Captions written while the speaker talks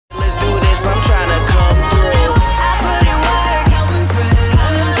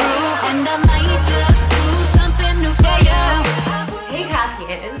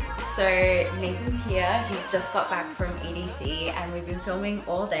just got back from EDC and we've been filming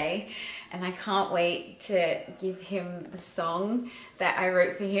all day, and I can't wait to give him the song that I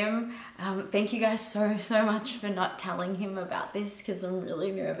wrote for him. Thank you guys so much for not telling him about this because I'm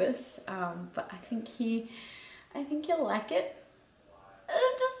really nervous, but I think he'll like it.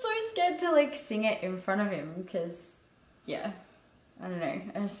 I'm just so scared to like sing it in front of him because, yeah, I don't know,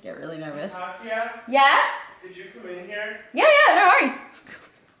 I just get really nervous. Katja? Yeah? Did you come in here? Yeah, no worries.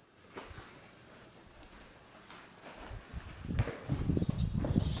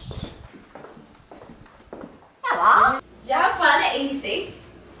 Hello. Did you have fun at EDC?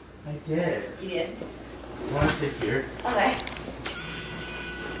 I did. You did? You want to sit here? Okay.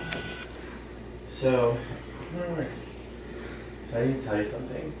 So I need to tell you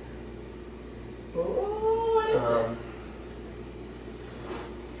something. Ooh, what is it?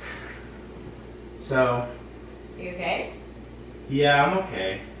 So. You okay? Yeah, I'm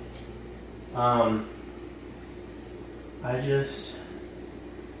okay. I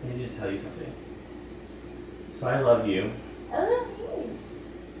need to tell you something. So I love you. I love you.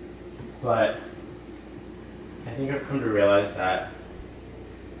 But I think I've come to realize that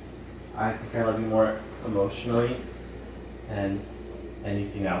I think I love you more emotionally than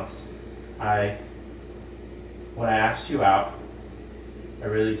anything else. When I asked you out, I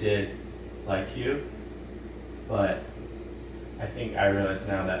really did like you, but I think I realize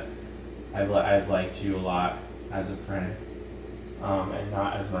now that I've liked you a lot as a friend, and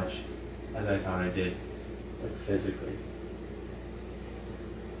not as much as I thought I did, like physically.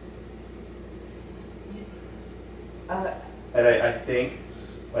 And I think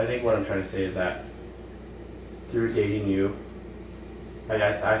what I'm trying to say is that through dating you,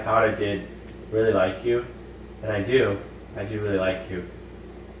 I thought I did really like you, and I do really like you,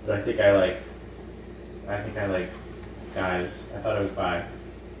 but I think I like guys. I thought I was bi,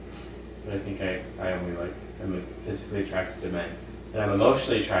 but I think I only like, I'm physically attracted to men, and I'm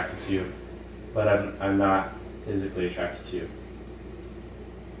emotionally attracted to you, but I'm not physically attracted to you.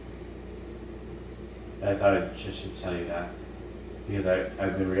 And I thought I just should tell you that, because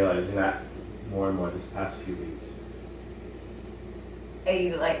I've been realizing that more and more this past few weeks. Are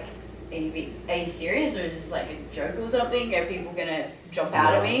you serious, or is this like a joke or something? Are people gonna jump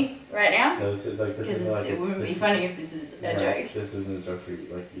out at me right now? No, this is like it wouldn't be funny if this is a joke. This isn't a joke for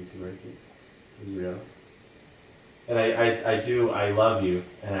like YouTube or anything. It's real. And I love you,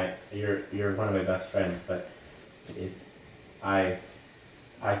 and you're one of my best friends. But I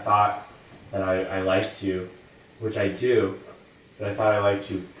thought that I liked you, which I do. But I thought I liked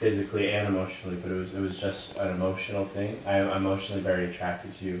you physically and emotionally, but it was just an emotional thing. I'm emotionally very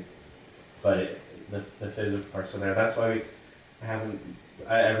attracted to you, but the physical part's in there. That's why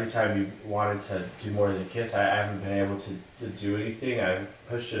every time you wanted to do more than a kiss, I haven't been able to do anything. I've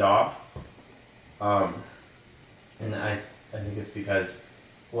pushed it off. And I think it's because,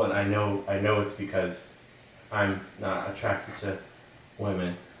 well, I know it's because I'm not attracted to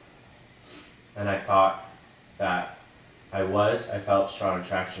women. And I thought that I felt strong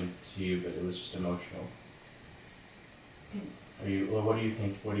attraction to you, but it was just emotional. What do you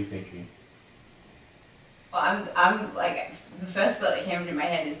think? What are you thinking? Well, I'm like, the first thought that came into my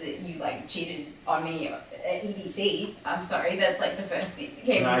head is that you like cheated on me at EDC. I'm sorry, that's like the first thing that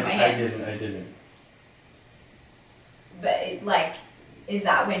came into my head. I didn't. But is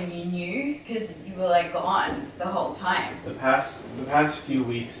that when you knew? Because you were like gone the whole time. The past few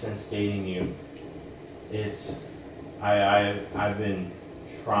weeks since dating you, I've been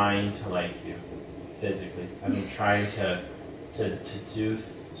trying to like you physically. I've been trying to do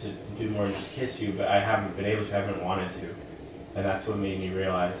more than just kiss you, but I haven't been able to. I haven't wanted to, and that's what made me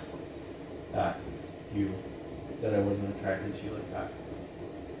realize that I wasn't attracted to you like that.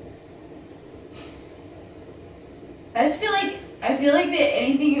 I feel like that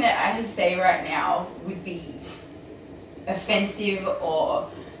anything that I say right now would be offensive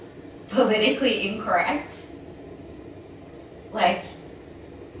or politically incorrect. Like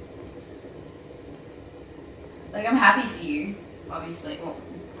I'm happy for you, obviously. Well,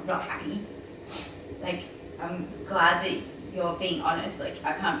 I'm not happy. Like, I'm glad that you're being honest. Like,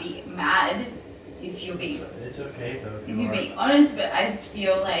 I can't be mad if you're being... It's okay, though, if you're being honest, but I just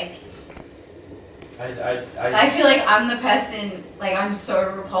feel like... I feel like I'm the person, like, I'm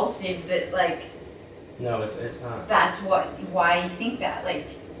so repulsive that, like... No, it's not. That's why you think that. Like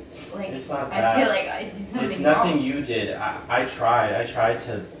it's not that. I feel like I did something wrong. It's nothing you did. I tried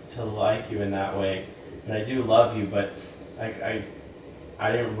to like you in that way, and I do love you, but I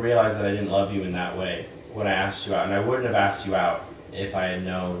didn't realize that I didn't love you in that way when I asked you out, and I wouldn't have asked you out if I had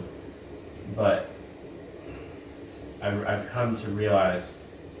known, but I've come to realize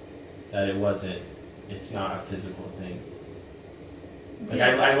that it wasn't it's not a physical thing. Like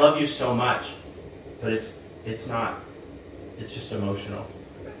Yeah. I love you so much, but it's not. It's just emotional.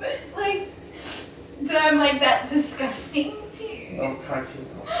 But like, so I'm like that disgusting to you. No, Katja,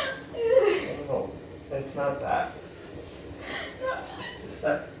 no, it's not that. It's just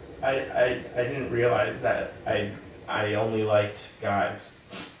that I didn't realize that I only liked guys,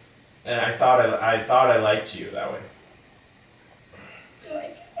 and I thought I liked you that way.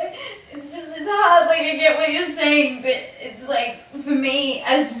 Like, it's just, it's hard, like I get what you're saying, but it's like, for me,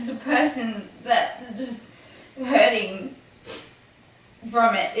 as just a person that's just hurting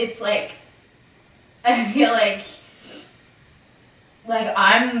from it, it's like, I feel like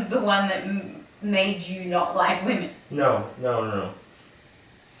I'm the one that made you not like women. No.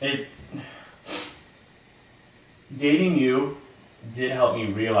 Dating you did help me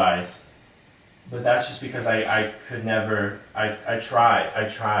realize, but that's just because I could never, I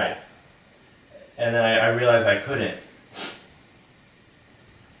tried, and then I realized I couldn't.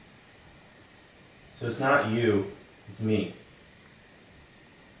 So it's not you, it's me.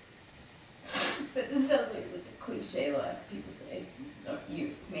 But this sounds like a cliche line people say, not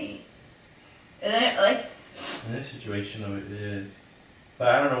you, it's me. And I, like... In this situation though, it is. But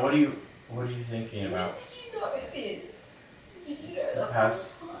I don't know, what are you thinking about? When did you know this? Did you know The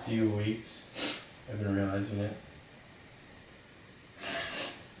past few weeks, I've been realizing it.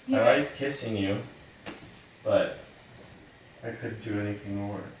 Yeah. I liked kissing you, but I couldn't do anything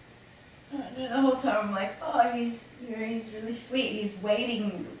more. The whole time I'm like, oh, he's really sweet. He's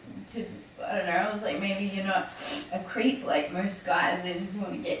waiting to, I don't know. I was like, maybe you're not a creep like most guys. They just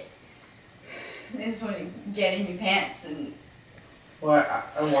want to get in your pants and. Well,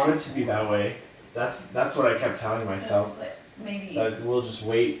 I wanted to be that way. That's what I kept telling myself. Like, maybe. That we'll just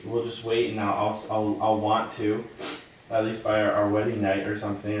wait, and I'll want to, at least by our wedding night or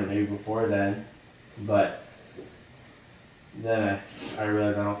something, or maybe before then. But then I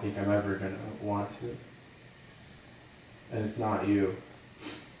realized I don't think I'm ever gonna want to. And it's not you.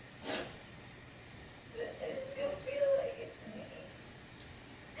 I still feel like it's me.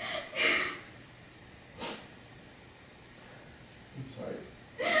 I'm sorry.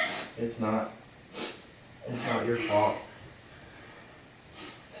 It's not your fault.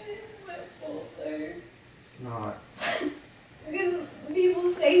 It is my fault though. It's not. Because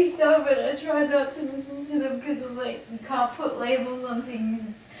people say stuff and I try not to listen to them because I'm like, you can't put labels on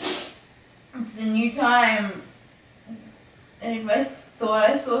things. It's a new time. And if I thought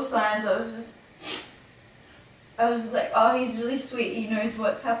I saw signs, I was just like, oh, he's really sweet. He knows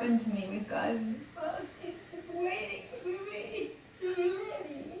what's happened to me with guys in the past. He's just waiting for me to be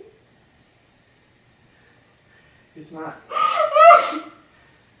ready. It's not.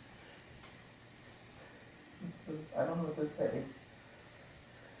 So I don't know what to say. And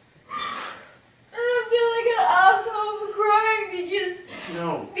I feel like an asshole for crying because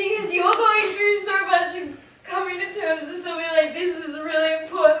you're going through so much and coming to terms with something like this is a really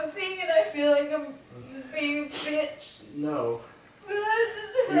important thing, and I feel like I'm just being a bitch. No. But that's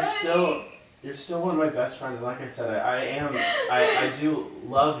just hurting. You're still one of my best friends, and like I said, I do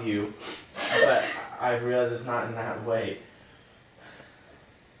love you, but I realize it's not in that way.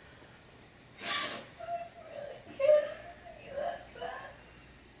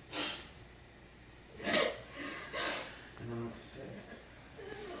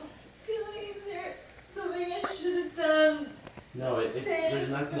 No, there's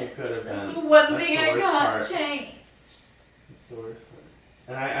nothing you could have done. That's the one thing I can't change. It's the worst part.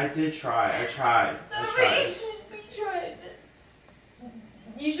 And I did try. I tried. No, but you shouldn't be trying to.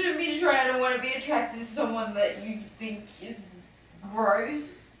 You shouldn't be trying to want to be attracted to someone that you think is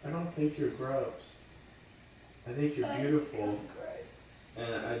gross. I don't think you're gross. I think you're beautiful. Gross.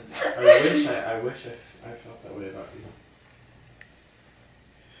 And I wish I felt that way about you.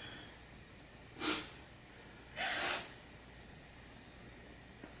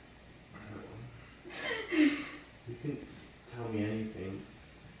 You can tell me anything.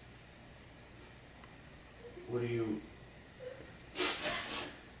 What do you...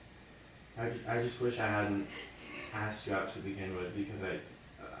 I just wish I hadn't asked you out to begin with, because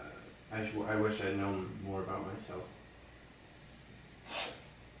I wish I'd known more about myself.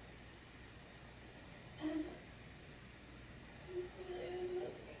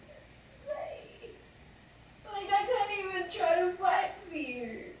 Like, I can't even try to fight for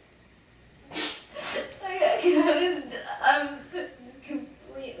you. Like, I'm just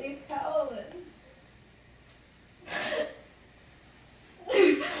completely powerless.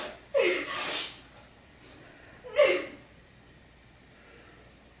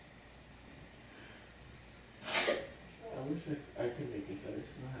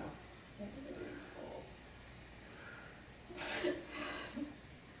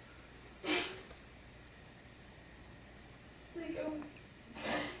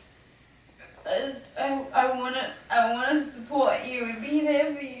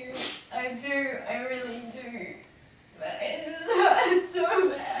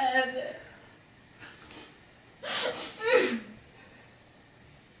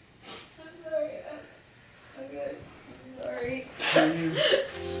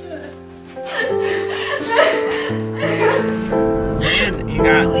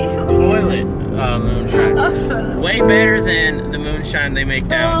 got toilet moonshine. Way better than the moonshine they make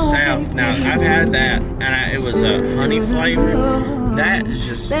down south. Now, I've had that, and it was a honey flavor. That is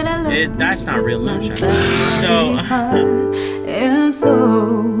just, that's not real moonshine. So, and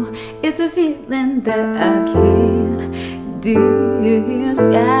so, it's a feeling that I can't disguise.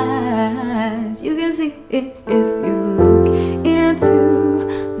 You can see it if you look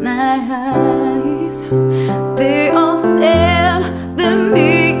into my eyes. They all said that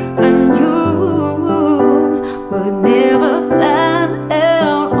me and you would never find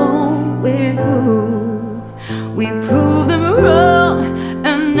out always who. We proved them wrong,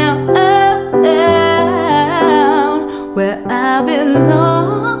 and now I'm found where I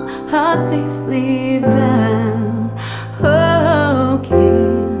belong, heart safely bound. Oh,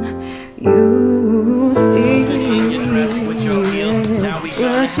 can you see? get dressed with your heels. Now we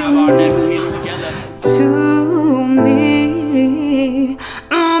gonna have our next meal together. To me,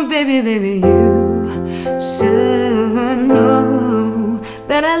 oh baby, baby, you should know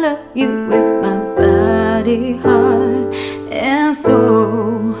that I love you with my body, heart, and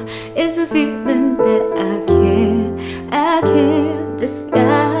soul. It's a feeling that I can't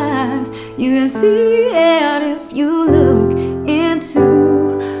disguise. You can see it if you look into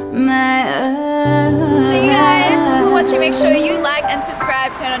my eyes. Thank you guys for watching. Make sure you like and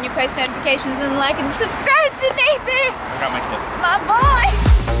subscribe, turn on your post notifications, and like and subscribe to Nathan, I got my kiss. my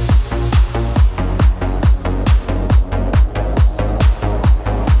boy.